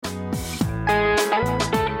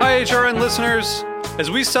HRN listeners.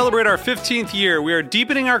 As we celebrate our 15th year, we are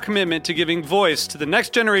deepening our commitment to giving voice to the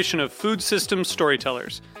next generation of food systems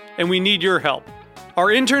storytellers, and we need your help. Our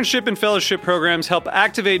internship and fellowship programs help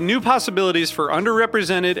activate new possibilities for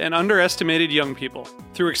underrepresented and underestimated young people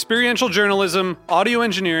through experiential journalism, audio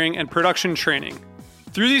engineering, and production training.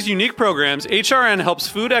 Through these unique programs, HRN helps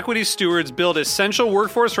food equity stewards build essential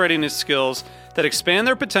workforce readiness skills that expand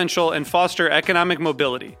their potential and foster economic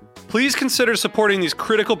mobility. Please consider supporting these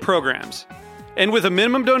critical programs. And with a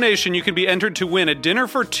minimum donation, you can be entered to win a dinner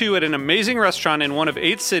for two at an amazing restaurant in one of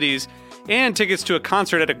 8 cities and tickets to a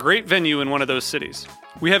concert at a great venue in one of those cities.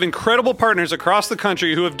 We have incredible partners across the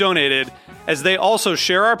country who have donated, as they also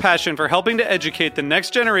share our passion for helping to educate the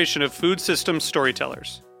next generation of food systems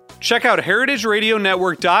storytellers. Check out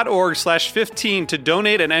heritageradionetwork.org/15 to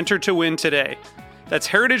donate and enter to win today. That's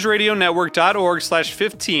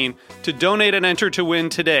heritageradionetwork.org/15 to donate and enter to win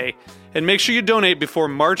today. And make sure you donate before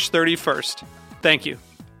March 31st. Thank you.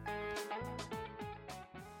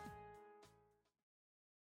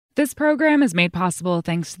 This program is made possible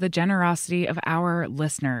thanks to the generosity of our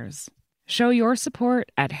listeners. Show your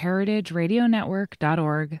support at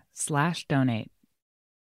heritageradionetwork.org/donate.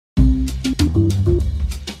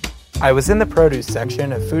 I was in the produce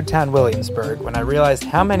section of Foodtown Williamsburg when I realized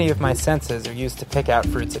how many of my senses are used to pick out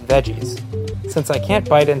fruits and veggies. Since I can't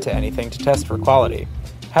bite into anything to test for quality,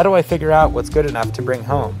 how do I figure out what's good enough to bring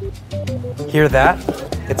home? Hear that?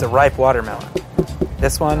 It's a ripe watermelon.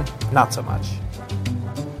 This one, not so much.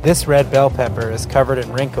 This red bell pepper is covered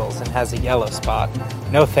in wrinkles and has a yellow spot.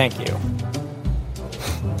 No thank you.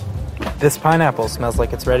 This pineapple smells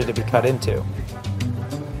like it's ready to be cut into.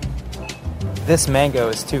 This mango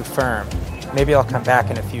is too firm. Maybe I'll come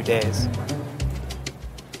back in a few days.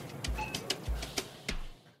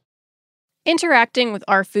 Interacting with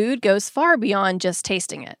our food goes far beyond just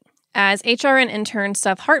tasting it. As HRN intern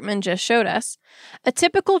Seth Hartman just showed us, a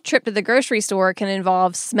typical trip to the grocery store can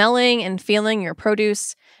involve smelling and feeling your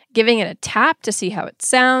produce, giving it a tap to see how it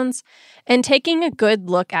sounds, and taking a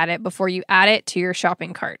good look at it before you add it to your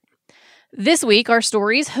shopping cart. This week, our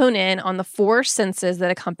stories hone in on the 4 senses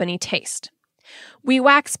that accompany taste. We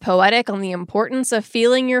wax poetic on the importance of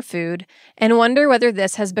feeling your food and wonder whether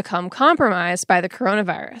this has become compromised by the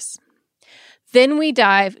coronavirus. Then we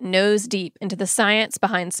dive nose deep into the science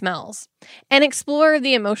behind smells and explore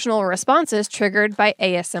the emotional responses triggered by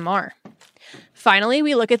ASMR. Finally,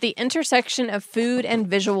 we look at the intersection of food and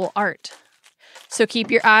visual art. So keep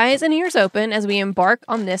your eyes and ears open as we embark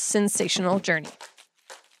on this sensational journey.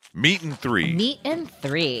 Meat and 3. Meat and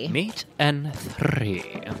 3. Meat and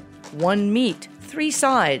 3. 1 meat, 3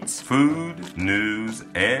 sides. Food, news,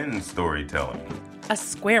 and storytelling. A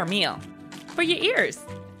square meal. For your ears.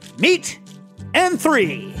 Meat and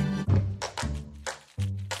 3.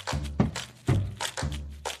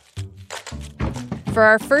 For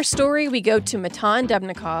our first story, we go to Matan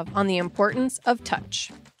Debnikov on the importance of touch.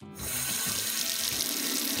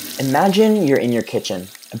 Imagine you're in your kitchen,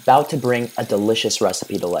 about to bring a delicious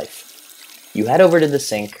recipe to life. You head over to the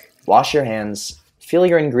sink, wash your hands, feel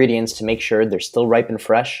your ingredients to make sure they're still ripe and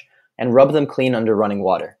fresh, and rub them clean under running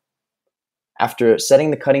water. After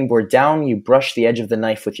setting the cutting board down, you brush the edge of the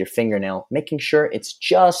knife with your fingernail, making sure it's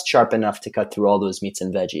just sharp enough to cut through all those meats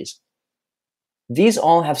and veggies. These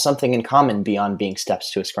all have something in common beyond being steps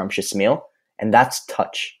to a scrumptious meal, and that's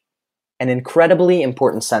touch. An incredibly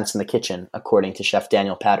important sense in the kitchen, according to Chef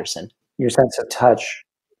Daniel Patterson. Your sense of touch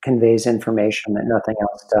conveys information that nothing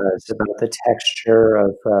else does about the texture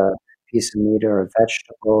of a piece of meat or a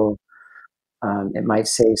vegetable. It might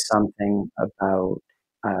say something about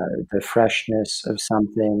the freshness of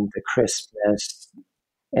something, the crispness.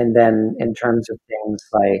 And then in terms of things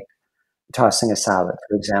like tossing a salad,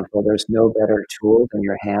 for example, there's no better tool than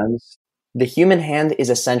your hands. The human hand is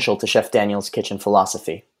essential to Chef Daniel's kitchen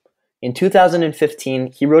philosophy. In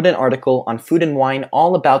 2015, he wrote an article on food and wine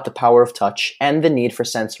all about the power of touch and the need for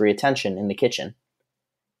sensory attention in the kitchen.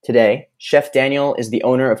 Today, Chef Daniel is the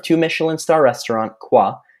owner of 2 Michelin star restaurant,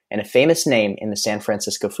 Quoi, and a famous name in the San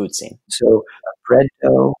Francisco food scene. So a bread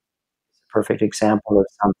dough is a perfect example of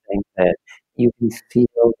something that you can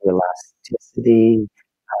feel the elasticity,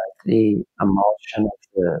 the emulsion of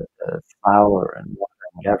the flour and water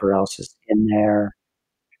and whatever else is in there,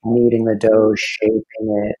 kneading the dough, shaping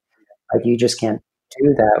it. Like you just can't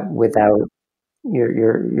do that without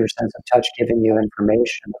your sense of touch giving you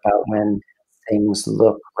information about when things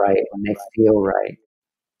look right, when they feel right.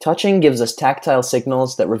 Touching gives us tactile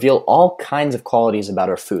signals that reveal all kinds of qualities about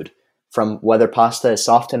our food, from whether pasta is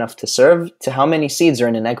soft enough to serve to how many seeds are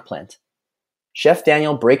in an eggplant. Chef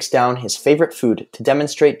Daniel breaks down his favorite food to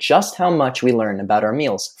demonstrate just how much we learn about our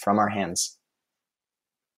meals from our hands.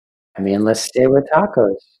 I mean, let's stay with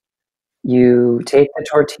tacos. You take the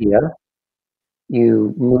tortilla,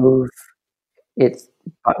 you move it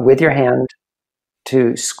with your hand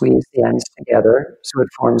to squeeze the ends together so it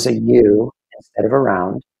forms a U instead of a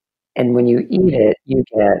round. And when you eat it, you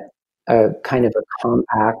get a kind of a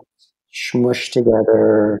compact, smushed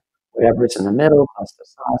together, whatever's in the middle, plus the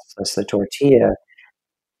sauce, plus the tortilla,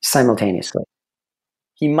 simultaneously.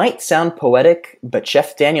 He might sound poetic, but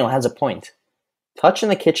Chef Daniel has a point. Touch in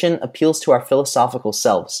the kitchen appeals to our philosophical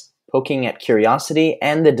selves, poking at curiosity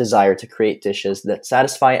and the desire to create dishes that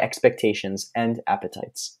satisfy expectations and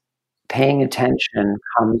appetites. Paying attention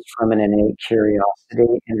comes from an innate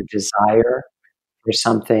curiosity and a desire for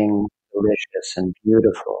something delicious and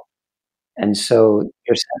beautiful. And so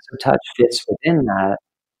your sense of touch fits within that,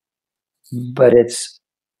 but it's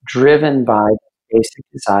driven by the basic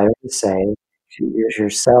desire to say to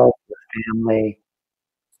yourself, your family,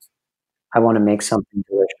 I want to make something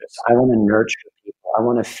delicious. I want to nurture people. I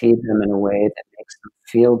want to feed them in a way that makes them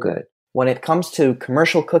feel good. When it comes to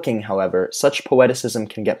commercial cooking, however, such poeticism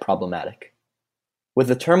can get problematic. With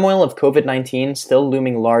the turmoil of COVID-19 still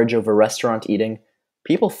looming large over restaurant eating,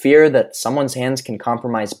 people fear that someone's hands can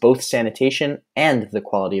compromise both sanitation and the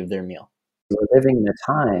quality of their meal. We're living in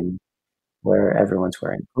a time where everyone's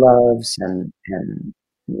wearing gloves and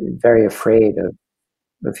very afraid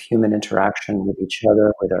of human interaction with each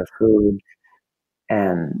other, with our food.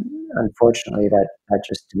 And unfortunately, that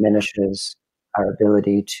just diminishes our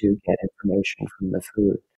ability to get information from the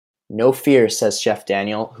food. No fear, says Chef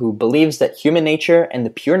Daniel, who believes that human nature and the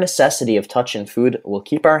pure necessity of touch in food will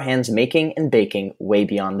keep our hands making and baking way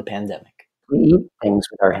beyond the pandemic. We eat things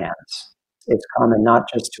with our hands. It's common not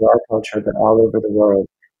just to our culture, but all over the world.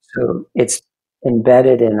 So it's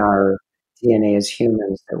embedded in our DNA as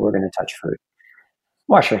humans that we're going to touch food.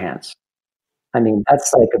 Wash your hands. I mean,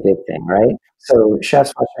 that's like a big thing, right? So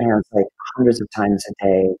chefs wash their hands like hundreds of times a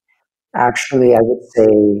day. Actually, I would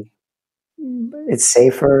say it's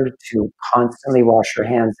safer to constantly wash your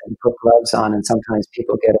hands and put gloves on, and sometimes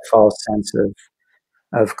people get a false sense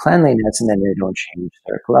of cleanliness and then they don't change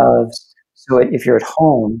their gloves. So if you're at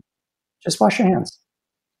home, just wash your hands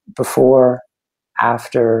before,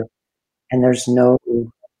 after, and there's no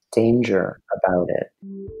danger about it.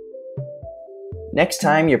 Next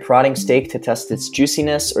time you're prodding steak to test its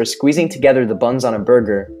juiciness or squeezing together the buns on a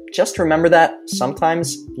burger, just remember that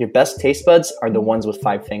sometimes your best taste buds are the ones with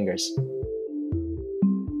 5 fingers.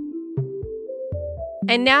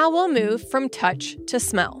 And now we'll move from touch to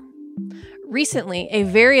smell. Recently, a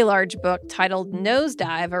very large book titled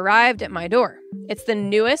Nosedive arrived at my door. It's the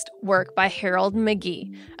newest work by Harold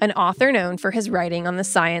McGee, an author known for his writing on the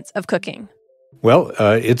science of cooking. Well,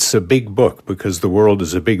 it's a big book because the world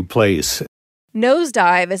is a big place.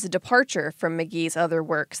 Nosedive is a departure from McGee's other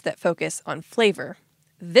works that focus on flavor.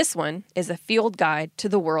 This one is a field guide to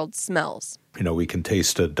the world's smells. You know, we can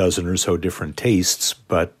taste a dozen or so different tastes,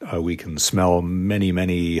 but we can smell many,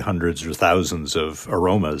 many hundreds or thousands of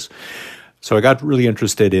aromas. So I got really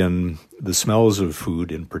interested in the smells of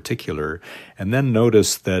food in particular, and then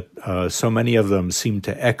noticed that so many of them seem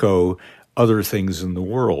to echo other things in the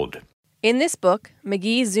world. In this book,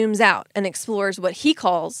 McGee zooms out and explores what he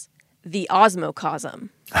calls the osmocosm.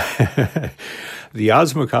 The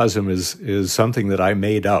osmocosm is something that I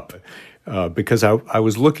made up because I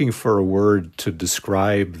was looking for a word to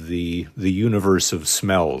describe the universe of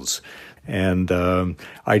smells. And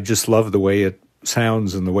I just love the way it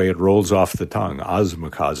sounds and the way it rolls off the tongue.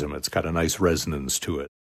 Osmocosm, it's got a nice resonance to it.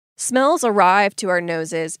 Smells arrive to our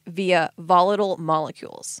noses via volatile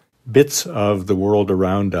molecules. Bits of the world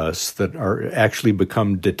around us that are actually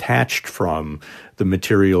become detached from the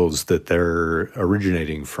materials that they're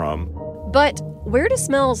originating from. But where do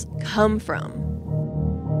smells come from?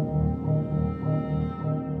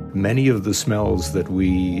 Many of the smells that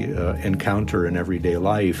we encounter in everyday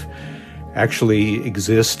life actually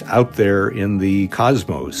exist out there in the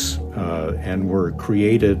cosmos and were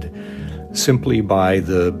created simply by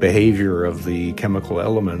the behavior of the chemical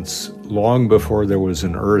elements long before there was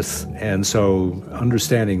an earth. And so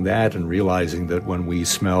understanding that and realizing that when we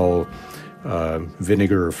smell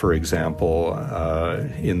vinegar, for example,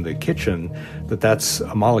 in the kitchen, that's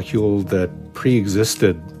a molecule that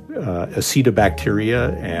pre-existed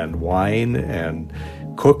acetobacteria and wine and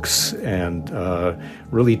cooks and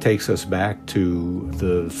really takes us back to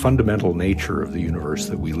the fundamental nature of the universe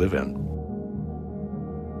that we live in.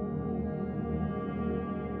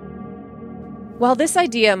 While this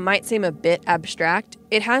idea might seem a bit abstract,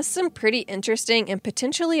 it has some pretty interesting and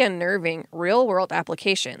potentially unnerving real-world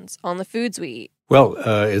applications on the foods we eat. Well,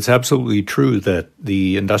 it's absolutely true that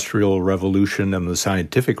the Industrial Revolution and the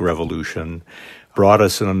Scientific Revolution brought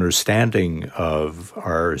us an understanding of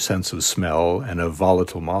our sense of smell and of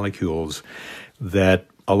volatile molecules that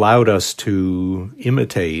allowed us to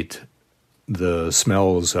imitate the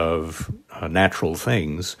smells of natural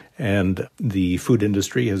things. And the food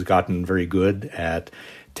industry has gotten very good at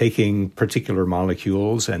taking particular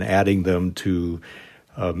molecules and adding them to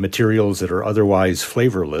materials that are otherwise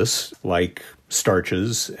flavorless, like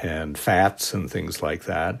starches and fats and things like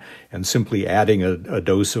that, and simply adding a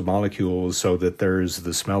dose of molecules so that there's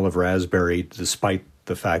the smell of raspberry, despite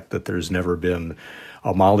the fact that there's never been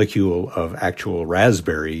a molecule of actual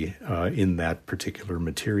raspberry in that particular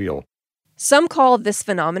material. Some call this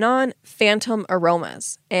phenomenon phantom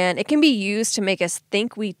aromas, and it can be used to make us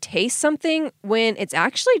think we taste something when it's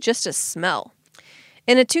actually just a smell.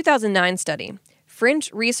 In a 2009 study,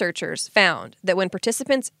 French researchers found that when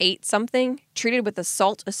participants ate something treated with a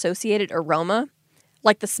salt-associated aroma,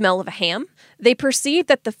 like the smell of a ham, they perceived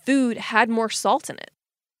that the food had more salt in it.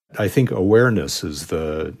 I think awareness is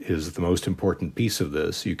the most important piece of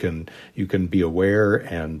this. You can be aware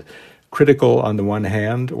and critical on the one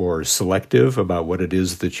hand, or selective about what it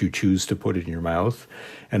is that you choose to put in your mouth,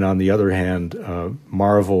 and on the other hand,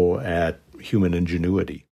 marvel at human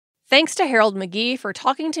ingenuity. Thanks to Harold McGee for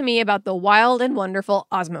talking to me about the wild and wonderful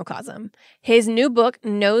osmocosm. His new book,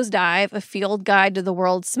 Nosedive, A Field Guide to the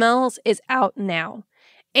World's Smells, is out now.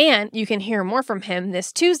 And you can hear more from him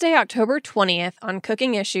this Tuesday, October 20th on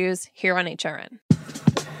Cooking Issues here on HRN.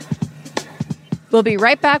 We'll be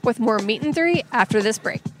right back with more Meat and Three after this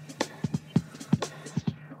break.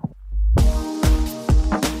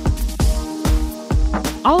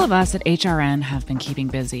 All of us at HRN have been keeping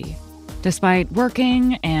busy, despite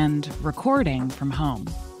working and recording from home.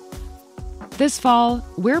 This fall,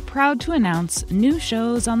 we're proud to announce new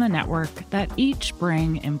shows on the network that each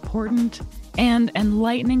bring important and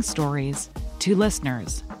enlightening stories to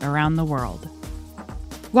listeners around the world.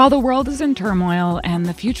 While the world is in turmoil and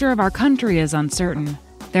the future of our country is uncertain,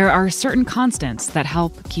 there are certain constants that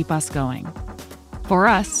help keep us going. For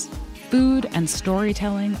us, food and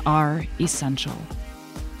storytelling are essential.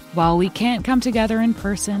 While we can't come together in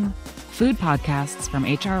person, food podcasts from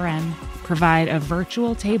HRN provide a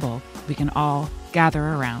virtual table we can all gather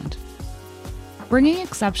around. Bringing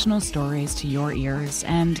exceptional stories to your ears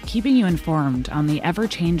and keeping you informed on the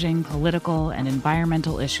ever-changing political and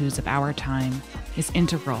environmental issues of our time is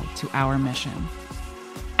integral to our mission.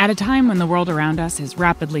 At a time when the world around us is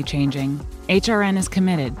rapidly changing, HRN is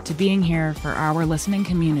committed to being here for our listening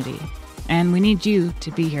community, and we need you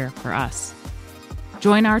to be here for us.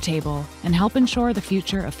 Join our table and help ensure the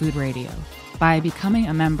future of food radio by becoming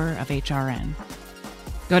a member of HRN.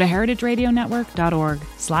 Go to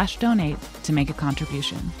heritageradionetwork.org/donate to make a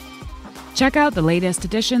contribution. Check out the latest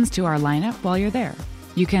additions to our lineup while you're there.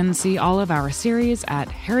 You can see all of our series at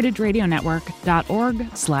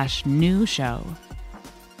heritageradionetwork.org/new show.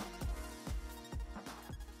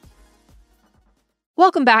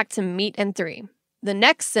 Welcome back to Meat and Three. The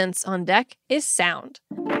next sense on deck is sound.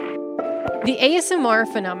 The ASMR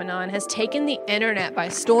phenomenon has taken the internet by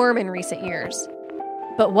storm in recent years.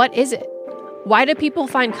 But what is it? Why do people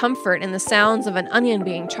find comfort in the sounds of an onion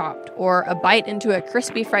being chopped or a bite into a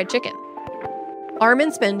crispy fried chicken? Armin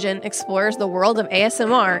Spengen explores the world of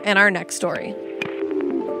ASMR in our next story.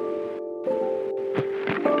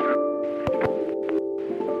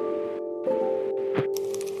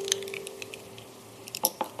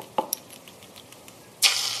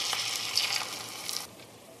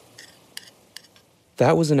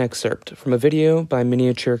 That was an excerpt from a video by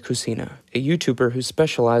Miniature Cucina, a YouTuber who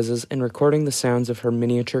specializes in recording the sounds of her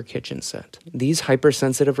miniature kitchen set. These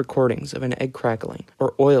hypersensitive recordings of an egg crackling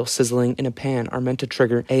or oil sizzling in a pan are meant to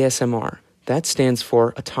trigger ASMR. That stands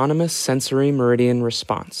for Autonomous Sensory Meridian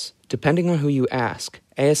Response. Depending on who you ask,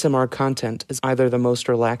 ASMR content is either the most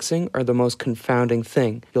relaxing or the most confounding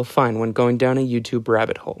thing you'll find when going down a YouTube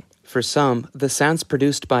rabbit hole. For some, the sounds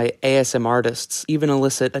produced by ASMR artists even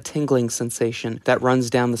elicit a tingling sensation that runs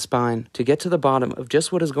down the spine. To get to the bottom of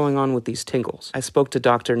just what is going on with these tingles, I spoke to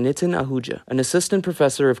Dr. Nitin Ahuja, an assistant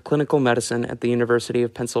professor of clinical medicine at the University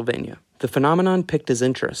of Pennsylvania. The phenomenon piqued his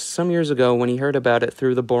interest some years ago when he heard about it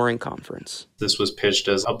through the Boring Conference. This was pitched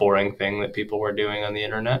as a boring thing that people were doing on the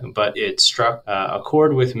internet, but it struck a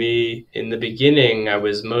chord with me. In the beginning, I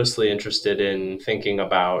was mostly interested in thinking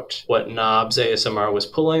about what knobs ASMR was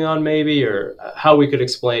pulling on maybe, or how we could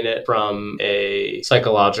explain it from a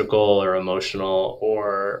psychological or emotional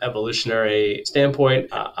or evolutionary standpoint.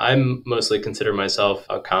 I'm mostly consider myself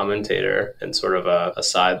a commentator and sort of a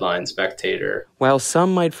sideline spectator. While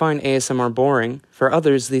some might find ASMR ASMR boring, for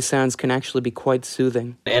others these sounds can actually be quite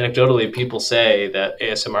soothing. Anecdotally, people say that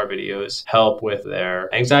ASMR videos help with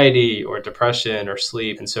their anxiety or depression or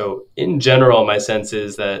sleep. And so in general, my sense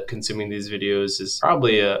is that consuming these videos is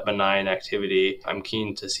probably a benign activity. I'm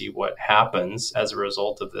keen to see what happens as a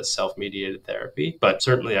result of this self-mediated therapy, but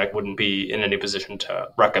certainly I wouldn't be in any position to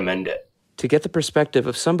recommend it. To get the perspective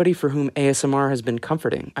of somebody for whom ASMR has been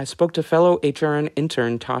comforting, I spoke to fellow HRN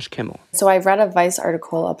intern Tosh Kimmel. So I read a Vice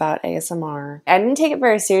article about ASMR. I didn't take it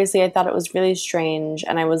very seriously. I thought it was really strange,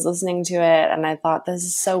 and I was listening to it, and I thought, this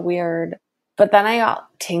is so weird. But then I got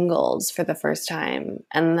tingles for the first time,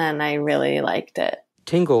 and then I really liked it.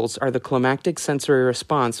 Tingles are the climactic sensory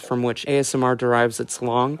response from which ASMR derives its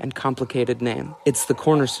long and complicated name. It's the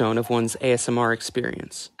cornerstone of one's ASMR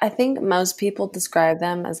experience. I think most people describe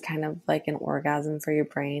them as kind of like an orgasm for your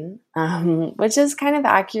brain, which is kind of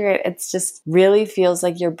accurate. It's just really feels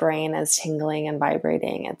like your brain is tingling and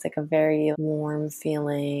vibrating. It's like a very warm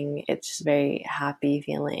feeling. It's just a very happy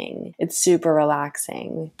feeling. It's super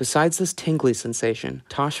relaxing. Besides this tingly sensation,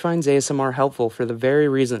 Tosh finds ASMR helpful for the very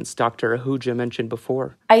reasons Dr. Ahuja mentioned before.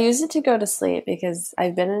 I use it to go to sleep because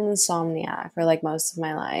I've been an insomniac for like most of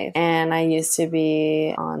my life. And I used to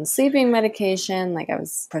be on sleeping medication, like I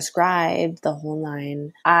was prescribed the whole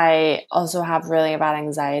nine. I also have really bad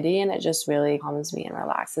anxiety, and it just really calms me and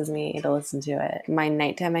relaxes me to listen to it. My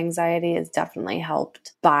nighttime anxiety is definitely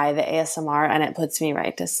helped by the ASMR, and it puts me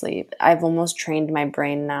right to sleep. I've almost trained my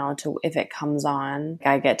brain now to, if it comes on,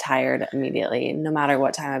 I get tired immediately, no matter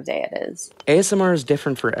what time of day it is. ASMR is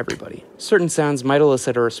different for everybody. Certain sounds might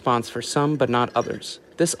elicit a response for some, but not others.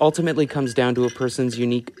 This ultimately comes down to a person's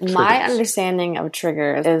unique triggers. My understanding of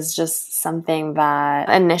triggers is just something that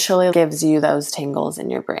initially gives you those tingles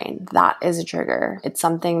in your brain. That is a trigger. It's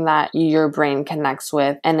something that your brain connects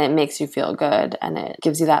with, and it makes you feel good, and it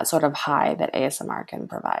gives you that sort of high that ASMR can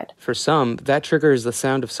provide. For some, that trigger is the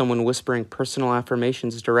sound of someone whispering personal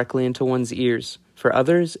affirmations directly into one's ears. For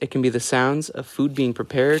others, it can be the sounds of food being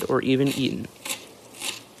prepared or even eaten.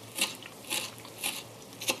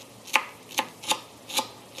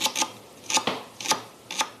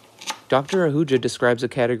 Dr. Ahuja describes a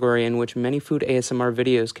category in which many food ASMR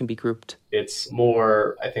videos can be grouped. It's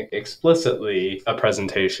more, I think, explicitly a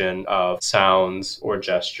presentation of sounds or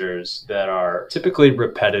gestures that are typically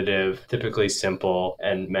repetitive, typically simple,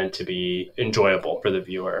 and meant to be enjoyable for the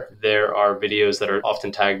viewer. There are videos that are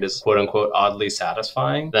often tagged as quote-unquote oddly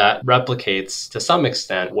satisfying that replicates to some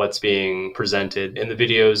extent what's being presented in the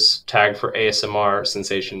videos tagged for ASMR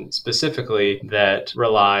sensation specifically that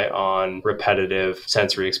rely on repetitive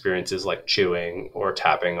sensory experiences like chewing or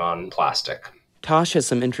tapping on plastic. Tosh has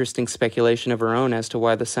some interesting speculation of her own as to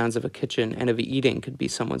why the sounds of a kitchen and of eating could be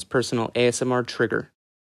someone's personal ASMR trigger.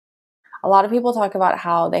 A lot of people talk about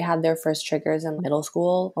how they had their first triggers in middle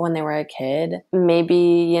school or when they were a kid. Maybe,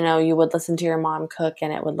 you would listen to your mom cook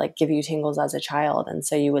and it would like give you tingles as a child. And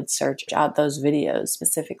so you would search out those videos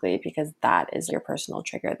specifically because that is your personal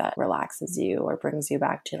trigger that relaxes you or brings you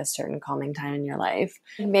back to a certain calming time in your life.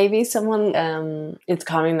 Maybe someone, it's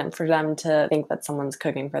calming for them to think that someone's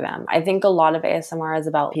cooking for them. I think a lot of ASMR is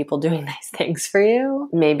about people doing nice things for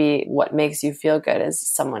you. Maybe what makes you feel good is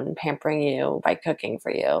someone pampering you by cooking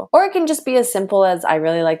for you. Or it can just be as simple as I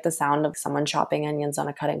really like the sound of someone chopping onions on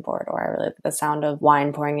a cutting board, or I really like the sound of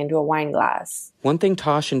wine pouring into a wine glass. One thing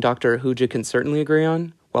Tosh and Dr. Ahuja can certainly agree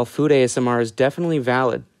on, while food ASMR is definitely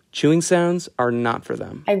valid, chewing sounds are not for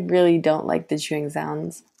them. I really don't like the chewing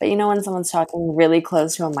sounds. But when someone's talking really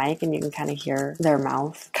close to a mic and you can kind of hear their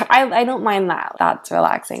mouth, I don't mind that. That's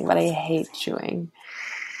relaxing, but I hate chewing.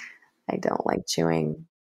 I don't like chewing.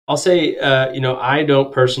 I'll say, I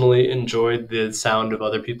don't personally enjoy the sound of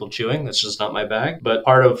other people chewing. That's just not my bag. But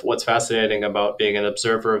part of what's fascinating about being an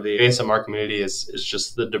observer of the ASMR community is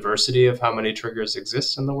just the diversity of how many triggers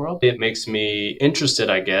exist in the world. It makes me interested,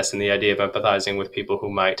 I guess, in the idea of empathizing with people who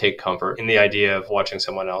might take comfort in the idea of watching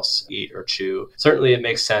someone else eat or chew. Certainly, it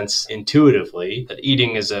makes sense intuitively that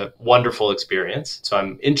eating is a wonderful experience. So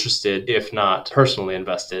I'm interested, if not personally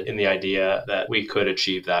invested, in the idea that we could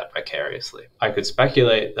achieve that vicariously. I could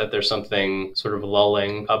speculate that there's something sort of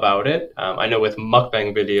lulling about it. I know with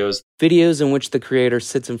mukbang videos in which the creator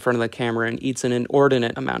sits in front of the camera and eats an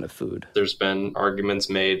inordinate amount of food. There's been arguments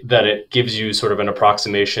made that it gives you sort of an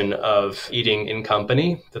approximation of eating in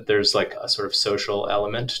company, that there's like a sort of social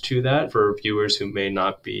element to that for viewers who may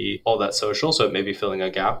not be all that social, so it may be filling a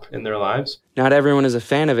gap in their lives. Not everyone is a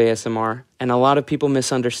fan of ASMR, and a lot of people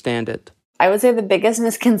misunderstand it. I would say the biggest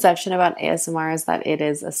misconception about ASMR is that it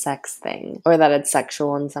is a sex thing or that it's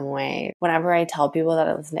sexual in some way. Whenever I tell people that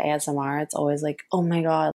I listen to ASMR, it's always like, oh my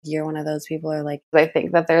God, you're one of those people. Or like, I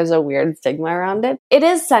think that there's a weird stigma around it. It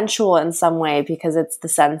is sensual in some way because it's the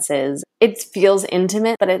senses. It feels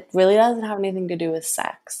intimate, but it really doesn't have anything to do with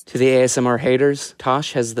sex. To the ASMR haters,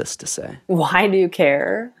 Tosh has this to say. Why do you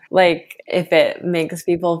care? Like, if it makes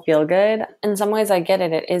people feel good. In some ways, I get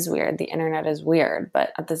it. It is weird. The internet is weird.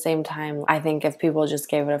 But at the same time, I think if people just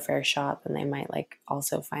gave it a fair shot, then they might like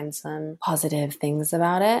also find some positive things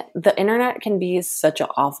about it. The internet can be such an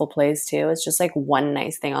awful place too. It's just like one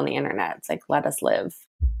nice thing on the internet. It's like, let us live.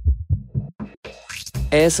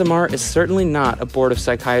 ASMR is certainly not a Board of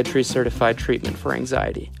Psychiatry certified treatment for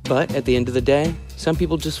anxiety. But at the end of the day, some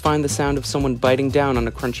people just find the sound of someone biting down on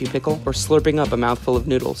a crunchy pickle or slurping up a mouthful of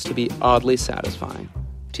noodles to be oddly satisfying.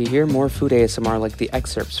 To hear more food ASMR like the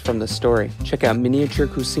excerpts from this story, check out Miniature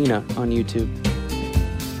Cucina on YouTube.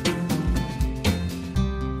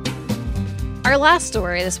 Our last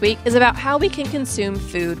story this week is about how we can consume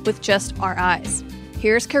food with just our eyes.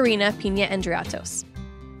 Here's Karina Pina-Andriatos.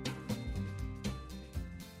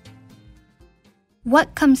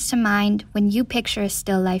 What comes to mind when you picture a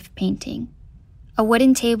still life painting? A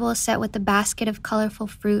wooden table set with a basket of colorful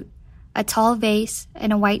fruit, a tall vase,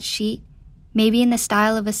 and a white sheet, maybe in the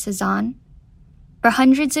style of a Cezanne? For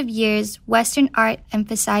hundreds of years, Western art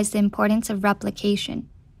emphasized the importance of replication.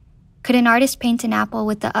 Could an artist paint an apple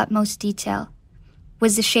with the utmost detail?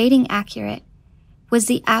 Was the shading accurate? Was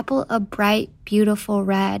the apple a bright, beautiful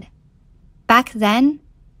red? Back then,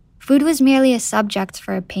 food was merely a subject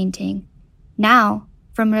for a painting. Now,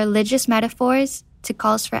 from religious metaphors to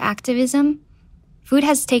calls for activism, food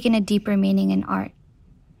has taken a deeper meaning in art.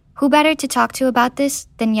 Who better to talk to about this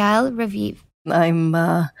than Yael Raviv? I'm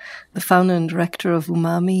the founder and director of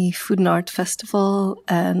Umami Food and Art Festival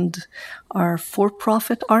and our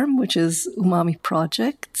for-profit arm, which is Umami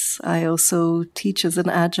Projects. I also teach as an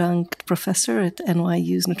adjunct professor at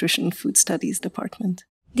NYU's Nutrition and Food Studies Department.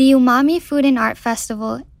 The Umami Food and Art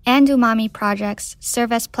Festival and Umami Projects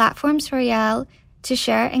serve as platforms for Yael to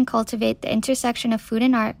share and cultivate the intersection of food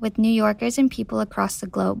and art with New Yorkers and people across the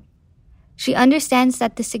globe. She understands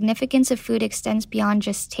that the significance of food extends beyond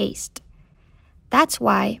just taste. That's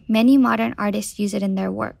why many modern artists use it in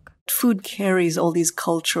their work. Food carries all these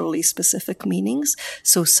culturally specific meanings,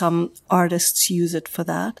 so some artists use it for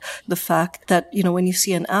that. The fact that, when you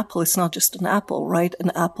see an apple, it's not just an apple, right?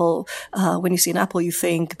 An apple, when you see an apple, you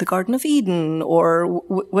think the Garden of Eden or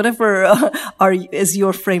whatever is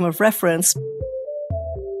your frame of reference.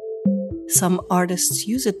 Some artists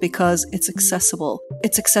use it because it's accessible.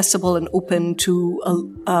 It's accessible and open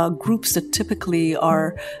to groups that typically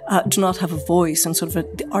do not have a voice in sort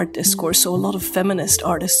of the art discourse. So a lot of feminist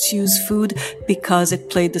artists use food because it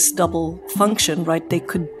played this double function, right? They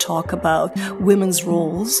could talk about women's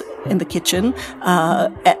roles in the kitchen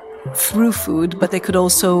through food, but they could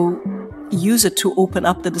also use it to open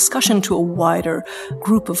up the discussion to a wider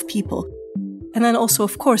group of people. And then also,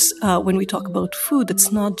 of course, when we talk about food, it's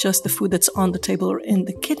not just the food that's on the table or in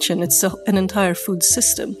the kitchen. It's an entire food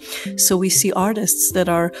system. So we see artists that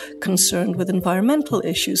are concerned with environmental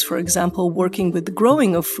issues, for example, working with the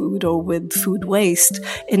growing of food or with food waste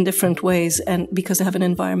in different ways, and because they have an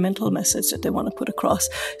environmental message that they want to put across.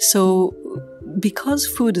 So because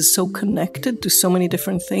food is so connected to so many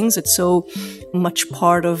different things, it's so much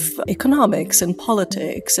part of economics and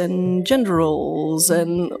politics and gender roles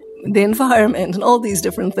and the environment and all these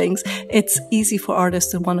different things, it's easy for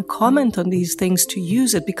artists that want to comment on these things to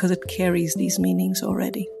use it because it carries these meanings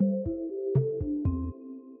already.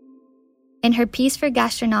 In her piece for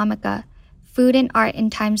Gastronomica, Food and Art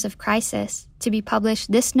in Times of Crisis, to be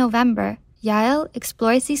published this November, Yael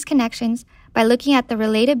explores these connections by looking at the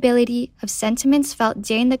relatability of sentiments felt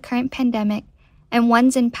during the current pandemic and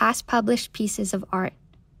ones in past published pieces of art.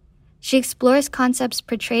 She explores concepts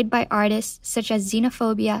portrayed by artists such as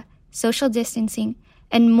xenophobia, social distancing,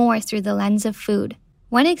 and more through the lens of food.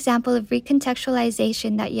 One example of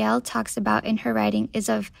recontextualization that Yael talks about in her writing is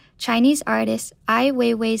of Chinese artist Ai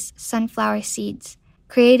Weiwei's sunflower seeds.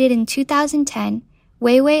 Created in 2010,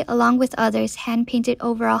 Weiwei, along with others, hand-painted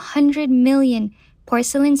over 100 million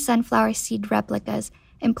porcelain sunflower seed replicas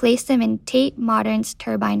and placed them in Tate Modern's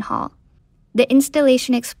Turbine Hall. The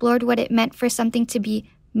installation explored what it meant for something to be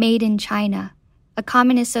made in China, a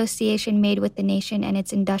common association made with the nation and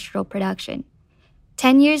its industrial production.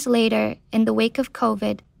 10 years later, in the wake of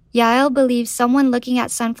COVID, Yael believes someone looking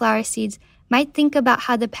at sunflower seeds might think about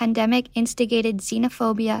how the pandemic instigated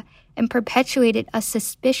xenophobia and perpetuated a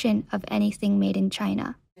suspicion of anything made in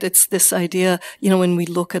China. It's this idea, when we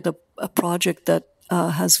look at a project that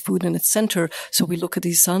has food in its center. So we look at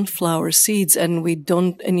these sunflower seeds and when we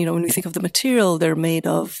think of the material they're made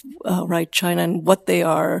of, right, China, and what they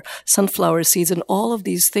are, sunflower seeds, and all of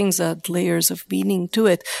these things add layers of meaning to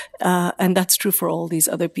it. And that's true for all these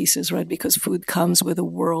other pieces, right? Because food comes with a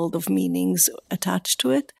world of meanings attached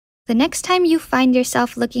to it. The next time you find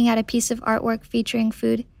yourself looking at a piece of artwork featuring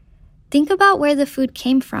food, think about where the food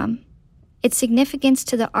came from, its significance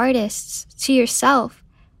to the artists, to yourself,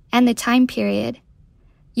 and the time period.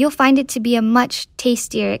 You'll find it to be a much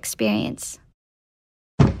tastier experience.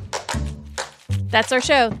 That's our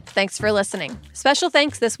show. Thanks for listening. Special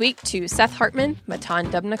thanks this week to Seth Hartman,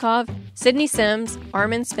 Matan Dubnikov, Sydney Sims,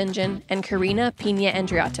 Armin Spingen, and Karina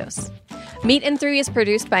Pina-Andriatos. Meat and Three is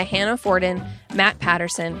produced by Hannah Forden, Matt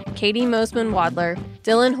Patterson, Katie Mosman-Wadler,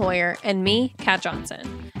 Dylan Hoyer, and me, Kat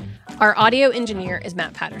Johnson. Our audio engineer is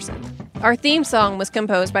Matt Patterson. Our theme song was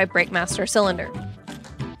composed by Breakmaster Cylinder.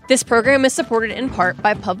 This program is supported in part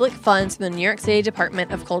by public funds from the New York City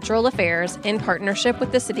Department of Cultural Affairs in partnership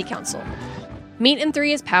with the City Council. Meat and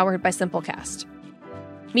Three is powered by Simplecast.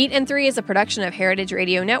 Meat and Three is a production of Heritage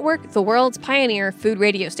Radio Network, the world's pioneer food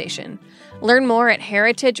radio station. Learn more at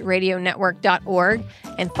heritageradionetwork.org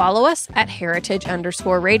and follow us at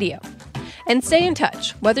heritage_radio. And stay in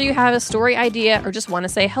touch. Whether you have a story idea or just want to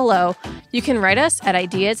say hello, you can write us at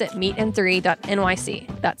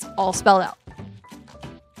ideas@meetand3.nyc. That's all spelled out.